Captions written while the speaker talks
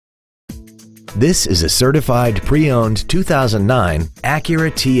This is a certified pre-owned 2009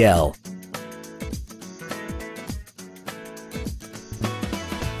 Acura TL.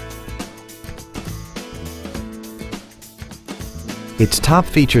 Its top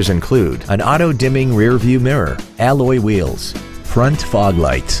features include an auto-dimming rear-view mirror, alloy wheels, front fog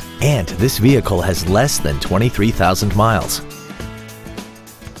lights, and this vehicle has less than 23,000 miles.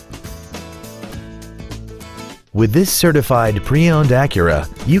 With this certified pre-owned Acura,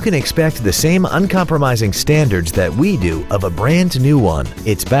 you can expect the same uncompromising standards that we do of a brand new one.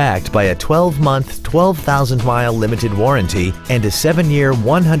 It's backed by a 12-month, 12,000-mile limited warranty and a 7-year,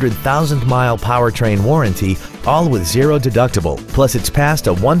 100,000-mile powertrain warranty, all with zero deductible. Plus, it's passed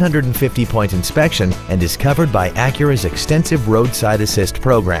a 150-point inspection and is covered by Acura's extensive roadside assist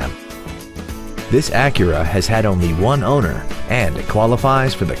program. This Acura has had only one owner, and it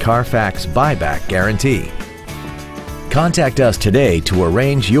qualifies for the Carfax buyback guarantee. Contact us today to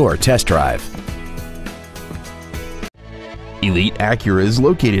arrange your test drive. Elite Acura is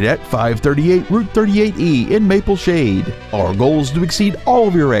located at 538 Route 38E in Maple Shade. Our goal is to exceed all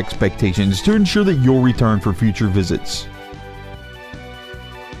of your expectations to ensure that you'll return for future visits.